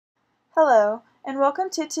Hello, and welcome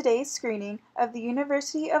to today's screening of the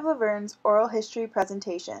University of La Verne's Oral History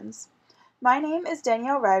presentations. My name is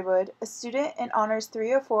Danielle Ridewood, a student in Honors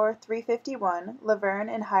 304-351, La Verne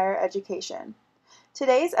in Higher Education.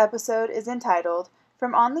 Today's episode is entitled,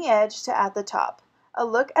 From On the Edge to At the Top, a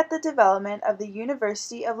look at the development of the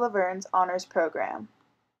University of La Verne's honors program.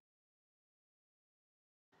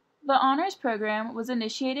 The honors program was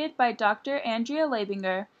initiated by Dr. Andrea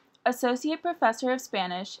Leibinger, Associate Professor of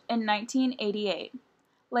Spanish, in 1988.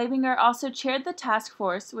 Leibinger also chaired the task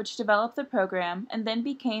force which developed the program and then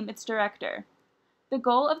became its director. The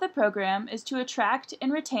goal of the program is to attract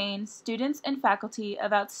and retain students and faculty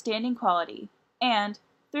of outstanding quality, and,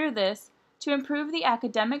 through this, to improve the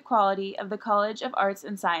academic quality of the College of Arts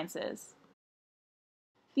and Sciences.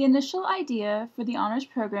 The initial idea for the honors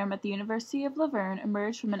program at the University of La Verne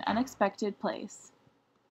emerged from an unexpected place.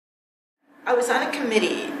 I was on a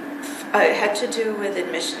committee. It had to do with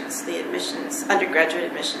admissions, the undergraduate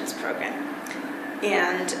admissions program.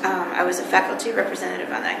 And I was a faculty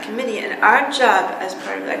representative on that committee, and our job as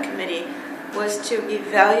part of that committee was to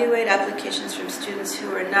evaluate applications from students who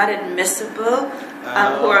were not admissible,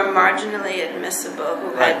 who are marginally admissible,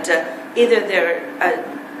 who had either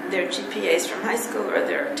their GPAs from high school or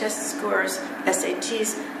their test scores,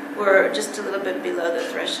 SATs, were just a little bit below the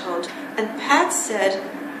threshold. And Pat said,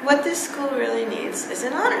 what this school really needs is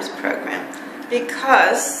an honors program,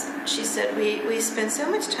 because, she said, we spend so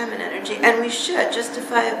much time and energy, and we should,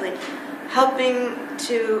 justifiably, helping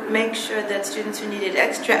to make sure that students who needed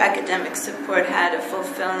extra academic support had a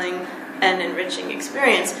fulfilling and enriching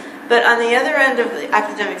experience. But on the other end of the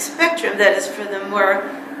academic spectrum, that is for the more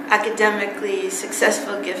academically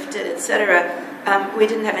successful, gifted, etc., we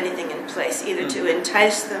didn't have anything in place, either to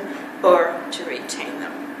entice them or to retain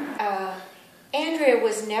them. Andrea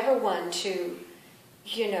was never one to,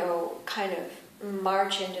 kind of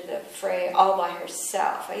march into the fray all by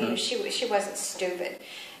herself. She wasn't stupid,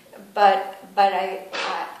 but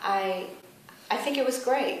I think it was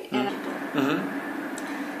great.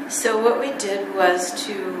 So what we did was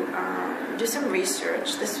to do some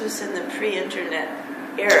research. This was in the pre-internet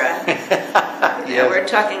era. We're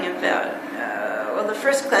talking about, the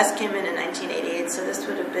first class came in 1988, so this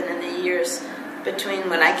would have been in the years between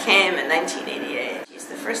when I came and 1988.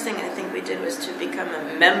 The first thing I think we did was to become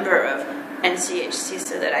a member of NCHC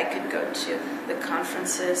so that I could go to the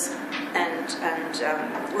conferences and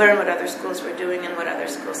learn what other schools were doing and what other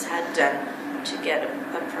schools had done to get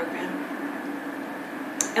a program.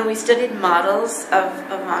 And we studied models of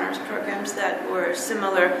honors programs that were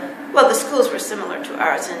similar. Well, the schools were similar to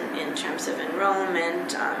ours in terms of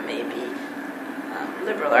enrollment, maybe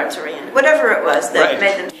liberal arts oriented, whatever it was that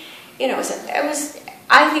made them.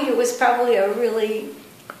 I think it was probably a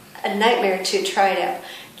nightmare to try to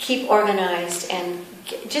keep organized, and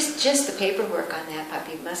just the paperwork on that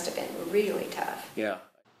puppy must have been really tough. Yeah.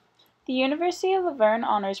 The University of La Verne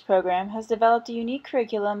Honors Program has developed a unique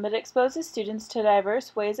curriculum that exposes students to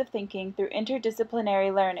diverse ways of thinking through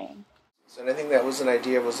interdisciplinary learning. And I think that was an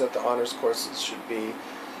idea, was that the honors courses should be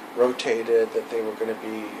rotated, that they were going to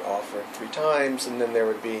be offered 3 times, and then there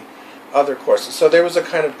would be other courses. So there was a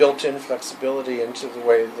kind of built-in flexibility into the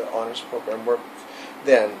way the honors program worked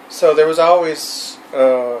then. So there was always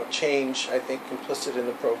change, I think, implicit in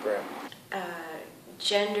the program.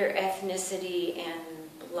 Gender, ethnicity, and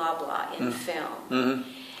blah blah in film.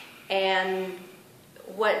 And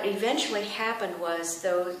what eventually happened was,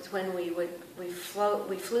 when we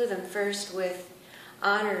flew them first with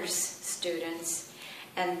honors students,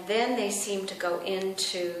 and then they seemed to go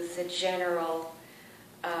into the general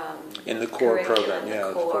in the core program,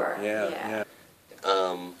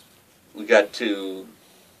 we got to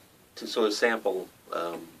sort of sample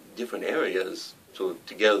different areas, sort of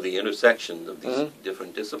together the intersection of these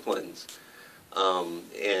different disciplines,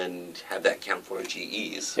 and have that count for our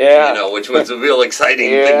GEs, which was a real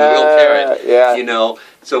exciting thing, a real carrot,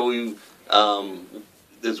 So we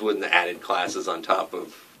this wasn't added classes on top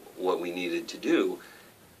of what we needed to do,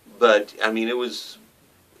 but I mean it was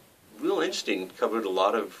real interesting, covered a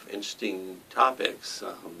lot of interesting topics.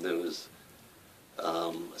 There was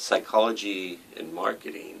a psychology and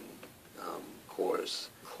marketing course,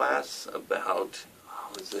 class about,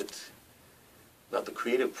 about the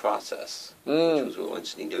creative process, which was real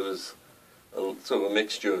interesting. It was sort of a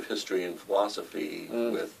mixture of history and philosophy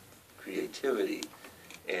with creativity.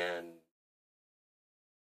 And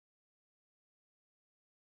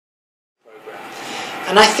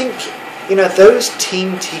I think, those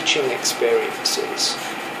team teaching experiences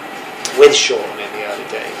with Sean in the early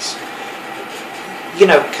days,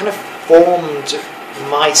 kind of formed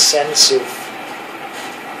my sense of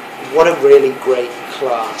what a really great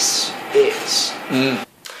class is.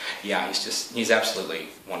 Yeah, he's absolutely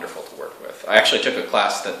wonderful to work with. I actually took a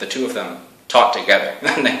class that the two of them taught together,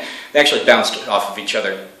 and they actually bounced off of each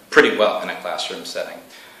other pretty well in a classroom setting.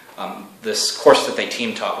 This course that they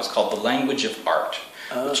team taught was called The Language of Art,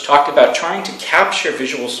 which talked about trying to capture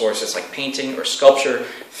visual sources like painting or sculpture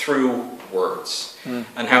through words,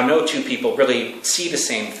 and how no two people really see the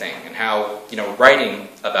same thing, and how, you know, writing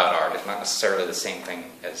about art is not necessarily the same thing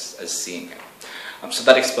as seeing it. So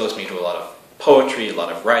that exposed me to a lot of poetry, a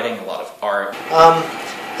lot of writing, a lot of art.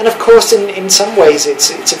 And of course, in some ways,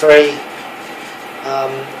 it's a very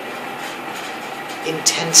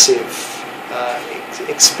intensive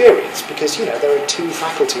experience, because, you know, there are 2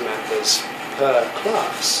 faculty members per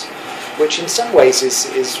class, which in some ways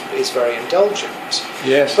is very indulgent.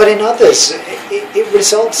 Yes. But in others, it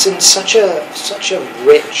results in such a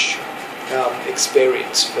rich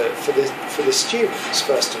experience for the students,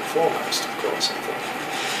 first and foremost, of course, I think,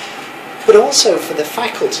 but also for the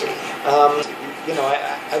faculty. You know,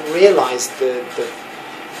 I realised the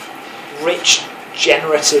rich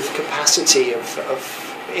generative capacity of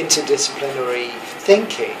interdisciplinary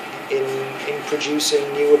thinking in producing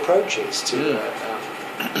new approaches to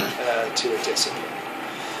a discipline.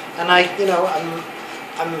 And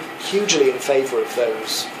I'm hugely in favour of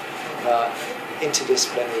those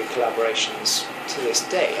interdisciplinary collaborations to this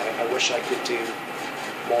day. I wish I could do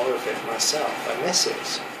more of it myself. I miss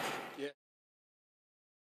it.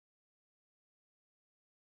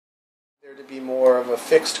 There to be more of a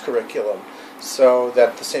fixed curriculum, so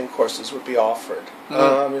that the same courses would be offered.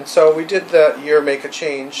 And so we did that year Make a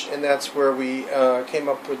Change, and that's where we came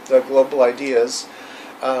up with the Global Ideas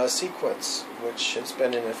sequence, which has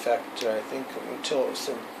been in effect, I think, until,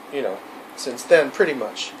 since then, pretty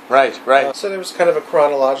much. Right. So there was kind of a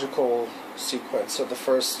chronological sequence. So the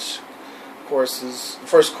first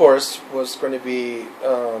course was going to be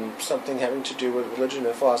something having to do with religion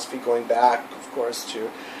and philosophy, going back, of course, to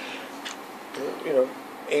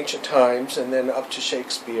ancient times, and then up to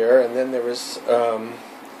Shakespeare, and then there was,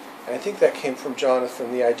 I think that came from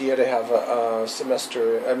Jonathan, the idea to have a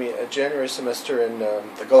January semester in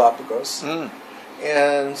the Galapagos.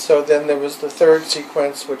 And so then there was the third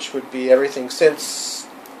sequence, which would be everything since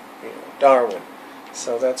Darwin.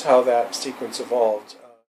 So that's how that sequence evolved.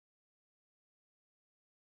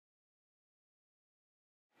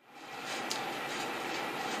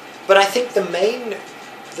 But I think the main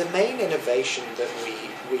innovation that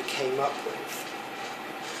we came up with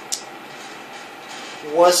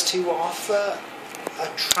was to offer a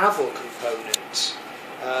travel component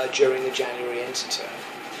during the January interterm.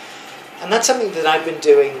 And that's something that I've been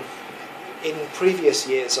doing in previous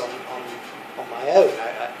years on my own.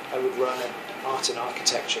 I would run an art and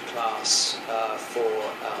architecture class for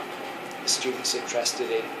students interested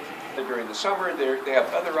in. During the summer, they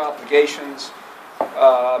have other obligations.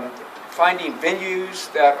 Finding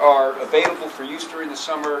venues that are available for use during the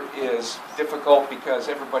summer is difficult because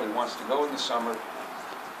everybody wants to go in the summer,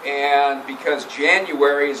 and because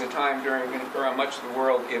January is a time around much of the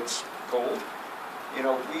world it's cold.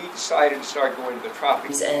 We decided to start going to the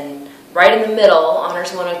tropics. And right in the middle,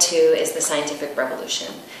 Honors 102, is the scientific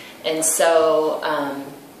revolution. And so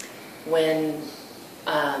when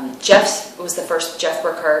Jeff was the first, Jeff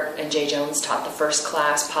Burkhart and Jay Jones taught the first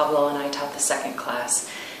class, Pablo and I taught the second class.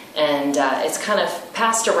 And it's kind of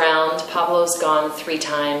passed around. Pablo's gone 3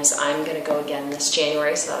 times. I'm going to go again this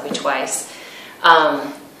January, so that'll be twice.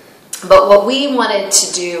 But what we wanted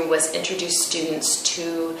to do was introduce students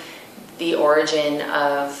to the origin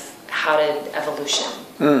of how did evolution,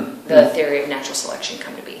 the theory of natural selection,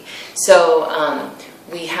 come to be. So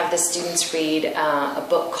we have the students read a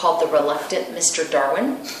book called The Reluctant Mr.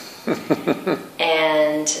 Darwin.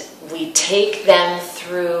 And we take them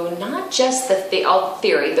through not just the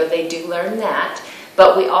theory, though they do learn that,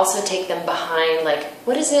 but we also take them behind, like,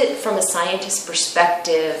 what is it from a scientist's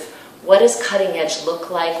perspective? What does cutting edge look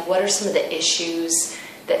like? What are some of the issues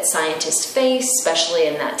that scientists face, especially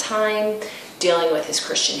in that time, dealing with his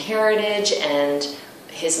Christian heritage and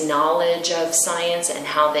his knowledge of science and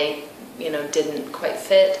how they, didn't quite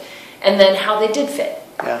fit, and then how they did fit.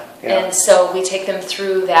 Yeah. And so we take them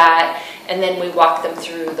through that, and then we walk them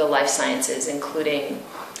through the life sciences, including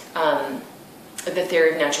the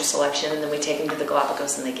theory of natural selection, and then we take them to the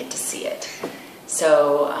Galapagos and they get to see it.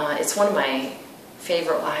 So it's one of my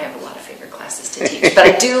favorite, well, I have a lot of favorite classes to teach, but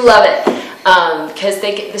I do love it because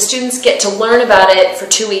the students get to learn about it for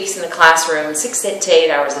 2 weeks in the classroom, 6 to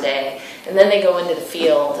 8 hours a day, and then they go into the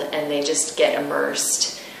field and they just get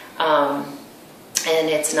immersed. And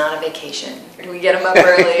it's not a vacation. We get them up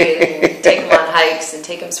early and take them on hikes and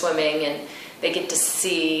take them swimming, and they get to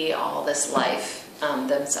see all this life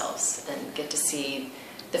themselves and get to see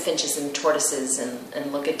the finches and tortoises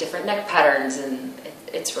and look at different neck patterns, and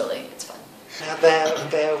it's fun. Now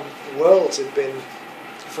their worlds have been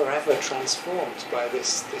forever transformed by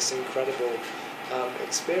this incredible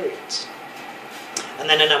experience. And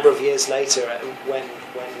then a number of years later, when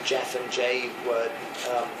Jeff and Jay were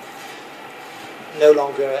no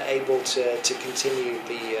longer able to continue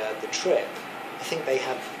the trip, I think they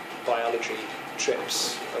had biology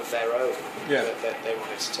trips of their own that they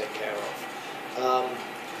wanted to take care of.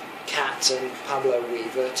 Kat and Pablo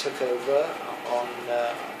Weaver took over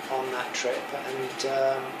on that trip, and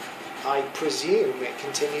I presume it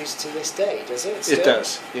continues to this day. Does it? Still? It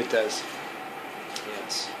does. It does.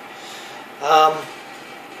 Yes.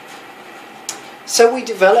 So we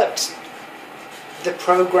developed the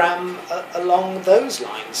program along those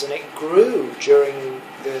lines, and it grew during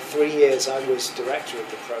the 3 years I was director of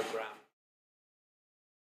the program.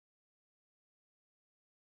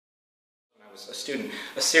 When I was a student,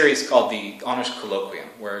 a series called the Honors Colloquium,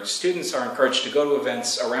 where students are encouraged to go to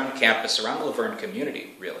events around campus, around the La Verne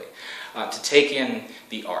community, really, to take in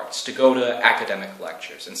the arts, to go to academic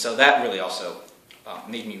lectures. And so that really also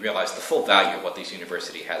made me realize the full value of what this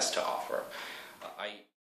university has to offer.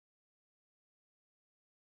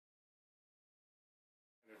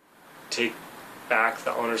 Take back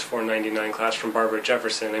the Honors 499 class from Barbara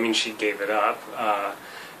Jefferson. I mean, she gave it up,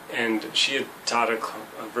 and she had taught a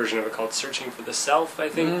version of it called Searching for the Self, I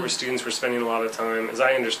think, where students were spending a lot of time, as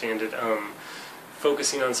I understand it,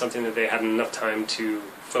 focusing on something that they hadn't enough time to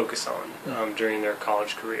focus on during their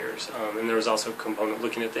college careers. And there was also a component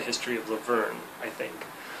looking at the history of La Verne, I think.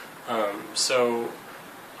 So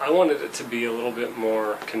I wanted it to be a little bit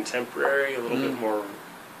more contemporary, a little bit more,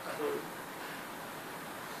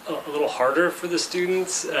 a little harder for the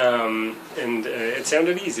students, and it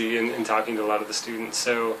sounded easy in talking to a lot of the students.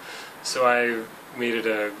 So I made it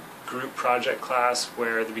a group project class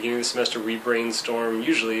where at the beginning of the semester we brainstorm,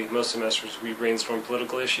 usually most semesters we brainstorm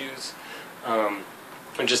political issues,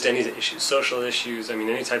 and just any issues, social issues, I mean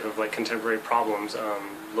any type of like contemporary problems,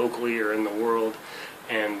 locally or in the world,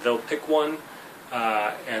 and they'll pick one,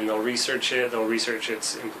 and they'll research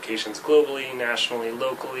its implications globally, nationally,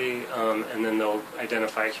 locally, and then they'll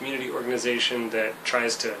identify a community organization that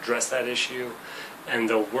tries to address that issue, and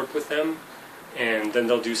they'll work with them, and then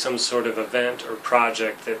they'll do some sort of event or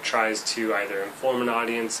project that tries to either inform an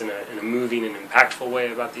audience in a moving and impactful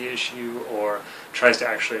way about the issue, or tries to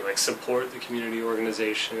actually like support the community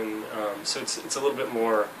organization. So it's a little bit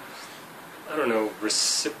more, I don't know,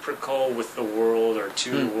 reciprocal with the world or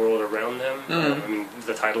to the world around them. I mean,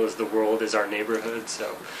 the title is "The World is Our Neighborhood,"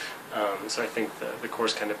 so I think the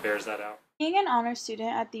course kind of bears that out. Being an honors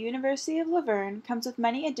student at the University of La Verne comes with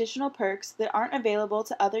many additional perks that aren't available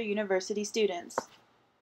to other university students.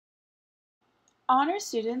 Honors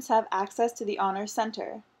students have access to the Honors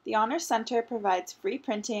Center. The Honors Center provides free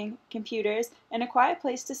printing, computers, and a quiet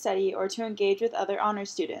place to study or to engage with other honors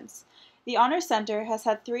students. The Honors Center has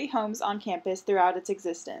had 3 homes on campus throughout its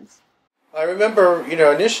existence. I remember,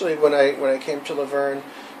 initially when I came to La Verne,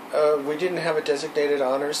 we didn't have a designated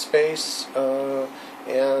honors space,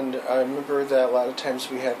 and I remember that a lot of times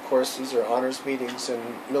we had courses or honors meetings in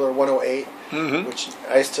Miller 108, which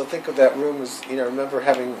I still think of that room as, I remember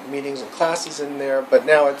having meetings and classes in there, but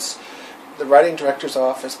now it's the writing director's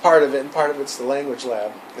office, part of it, and part of it's the language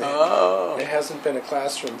lab. It hasn't been a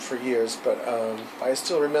classroom for years, but I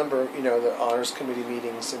still remember, the honors committee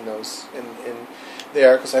meetings in those in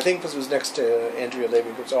there, because I think this was next to Andrea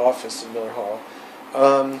Leibinger's office in Miller Hall.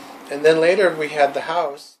 And then later we had the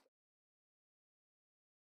house.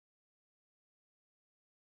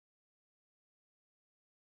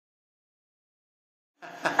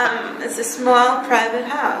 It's a small private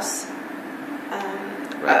house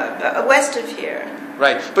west of here.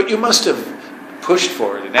 Right, but you must have pushed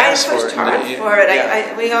for it and asked for it. I pushed hard for it.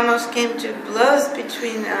 Yeah. We almost came to blows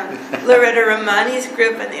between Loretta Romani's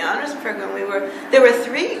group and the honors program. There were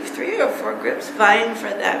three or four groups vying for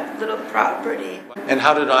that little property. And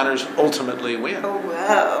how did honors ultimately win? Oh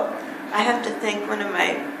wow! I have to thank one of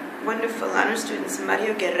my wonderful honors students,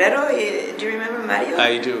 Mario Guerrero. Do you remember Mario?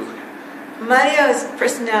 I do. Mario is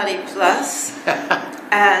personality plus,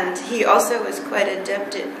 and he also was quite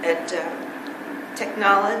adept at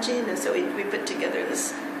technology, and so we put together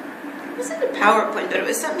this, it wasn't a PowerPoint, but it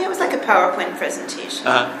was something, it was like a PowerPoint presentation.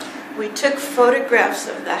 We took photographs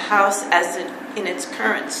of the house in its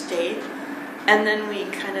current state, and then we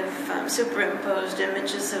kind of superimposed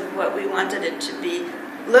images of what we wanted it to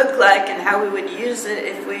look like and how we would use it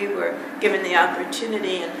if we were given the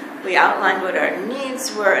opportunity. And we outlined what our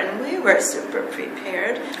needs were, and we were super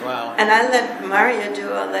prepared. Wow. And I let Mario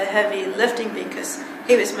do all the heavy lifting because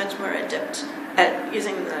he was much more adept at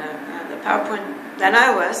using the PowerPoint than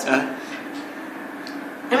I was.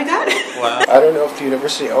 And we got it. Wow. I don't know if the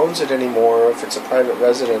university owns it anymore or if it's a private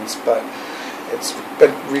residence, but it's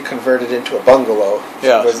been reconverted into a bungalow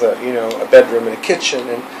with a bedroom and a kitchen.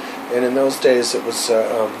 And in those days it was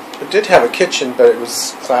it did have a kitchen, but it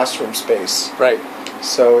was classroom space. Right.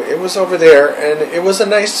 So it was over there, and it was a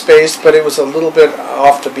nice space, but it was a little bit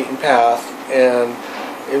off the beaten path, and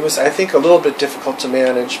it was, I think, a little bit difficult to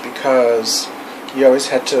manage because you always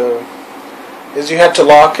had to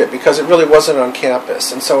lock it because it really wasn't on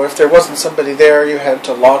campus. And so if there wasn't somebody there, you had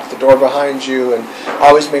to lock the door behind you and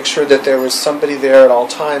always make sure that there was somebody there at all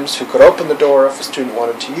times who could open the door if a student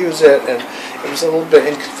wanted to use it. And it was a little bit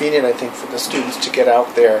inconvenient, I think, for the students to get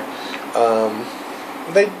out there.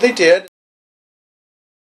 They did.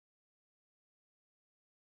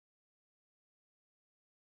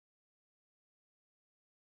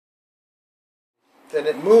 Then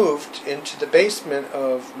it moved into the basement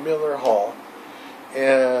of Miller Hall,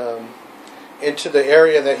 into the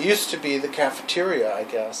area that used to be the cafeteria, I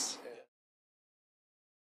guess.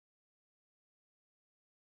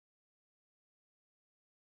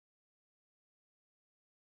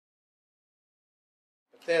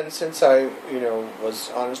 But then, since I, was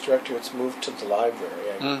honors director, it's moved to the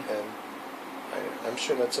library, and I'm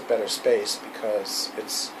sure that's a better space because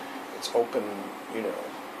it's open,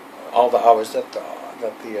 all the hours that the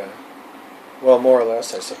well, more or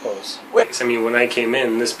less, I suppose. I mean, when I came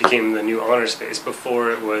in, this became the new honor space. Before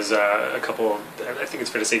it was a couple, I think it's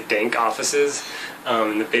fair to say, dank offices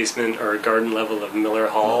in the basement or garden level of Miller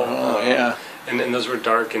Hall. And those were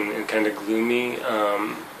dark and kind of gloomy.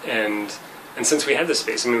 And since we had this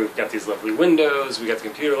space, I mean, we've got these lovely windows, we got the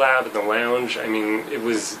computer lab and the lounge. I mean, it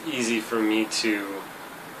was easy for me to.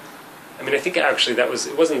 I mean, I think actually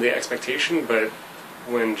it wasn't the expectation, but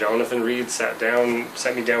when Jonathan Reed sat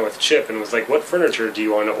me down with Chip and was like, what furniture do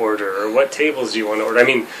you want to order, or what tables do you want to order? I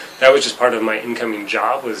mean, that was just part of my incoming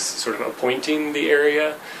job, was sort of appointing the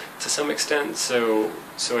area to some extent. So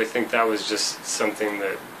I think that was just something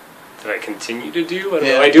that I continue to do. And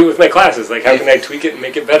I do it with my classes. Like, how can I tweak it and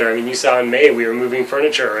make it better? I mean, you saw in May we were moving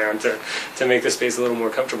furniture around to make the space a little more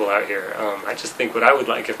comfortable out here. I just think what I would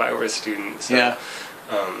like if I were a student. So,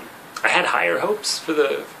 I had higher hopes for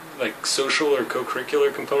the social or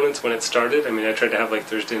co-curricular components when it started. I mean, I tried to have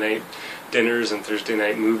Thursday night dinners and Thursday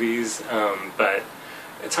night movies, but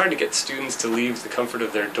it's hard to get students to leave the comfort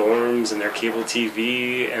of their dorms and their cable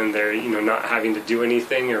TV and their not having to do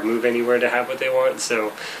anything or move anywhere to have what they want.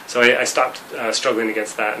 So I stopped struggling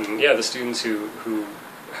against that, and the students who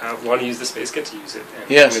want to use the space get to use it.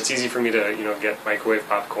 And it's easy for me to get microwave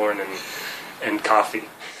popcorn and coffee.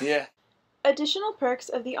 Yeah. Additional perks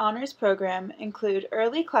of the honors program include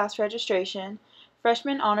early class registration,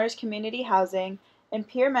 freshman honors community housing, and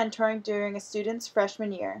peer mentoring during a student's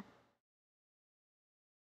freshman year.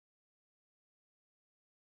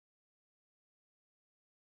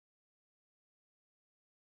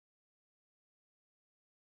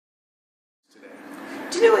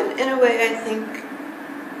 Do you know, in a way, I think,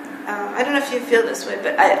 I don't know if you feel this way,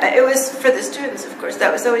 but it was for the students, of course,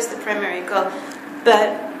 that was always the primary goal,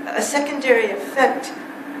 but a secondary effect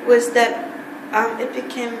was that it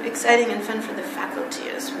became exciting and fun for the faculty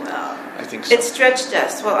as well. I think so. It stretched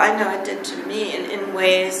us. Well, I know it did to me in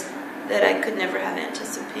ways that I could never have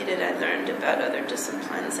anticipated. I learned about other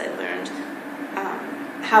disciplines. I learned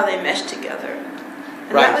how they mesh together.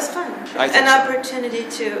 And that was fun. An opportunity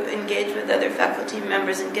to engage with other faculty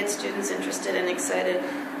members and get students interested and excited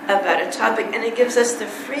about a topic. And it gives us the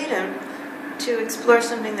freedom to explore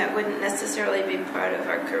something that wouldn't necessarily be part of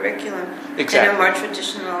our curriculum in a more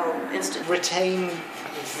traditional institution. Retain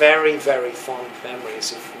very, very fond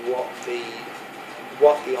memories of what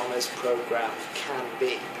the honours programme can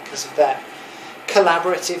be because of that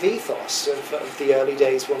collaborative ethos of the early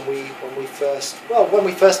days when we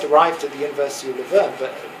first arrived at the University of La Verne,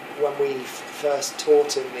 but when we first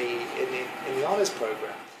taught in the honours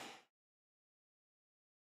programme.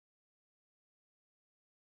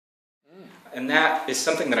 And that is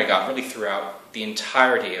something that I got really throughout the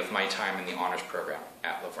entirety of my time in the honors program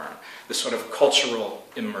at La Verne, this sort of cultural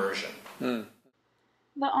immersion. The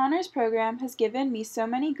honors program has given me so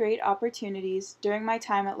many great opportunities during my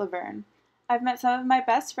time at La Verne. I've met some of my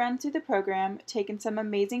best friends through the program, taken some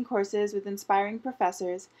amazing courses with inspiring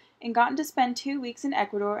professors, and gotten to spend 2 weeks in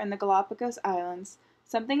Ecuador and the Galapagos Islands,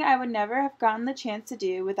 something I would never have gotten the chance to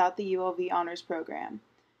do without the ULV honors program.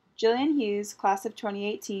 Jillian Hughes, class of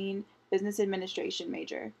 2018, Business Administration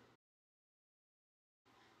major.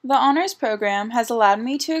 The honors program has allowed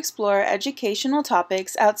me to explore educational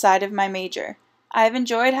topics outside of my major. I have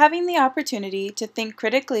enjoyed having the opportunity to think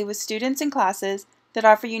critically with students in classes that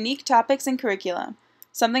offer unique topics and curriculum,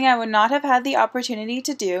 something I would not have had the opportunity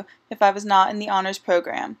to do if I was not in the honors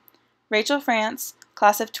program. Rachel France,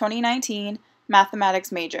 class of 2019,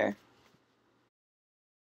 mathematics major.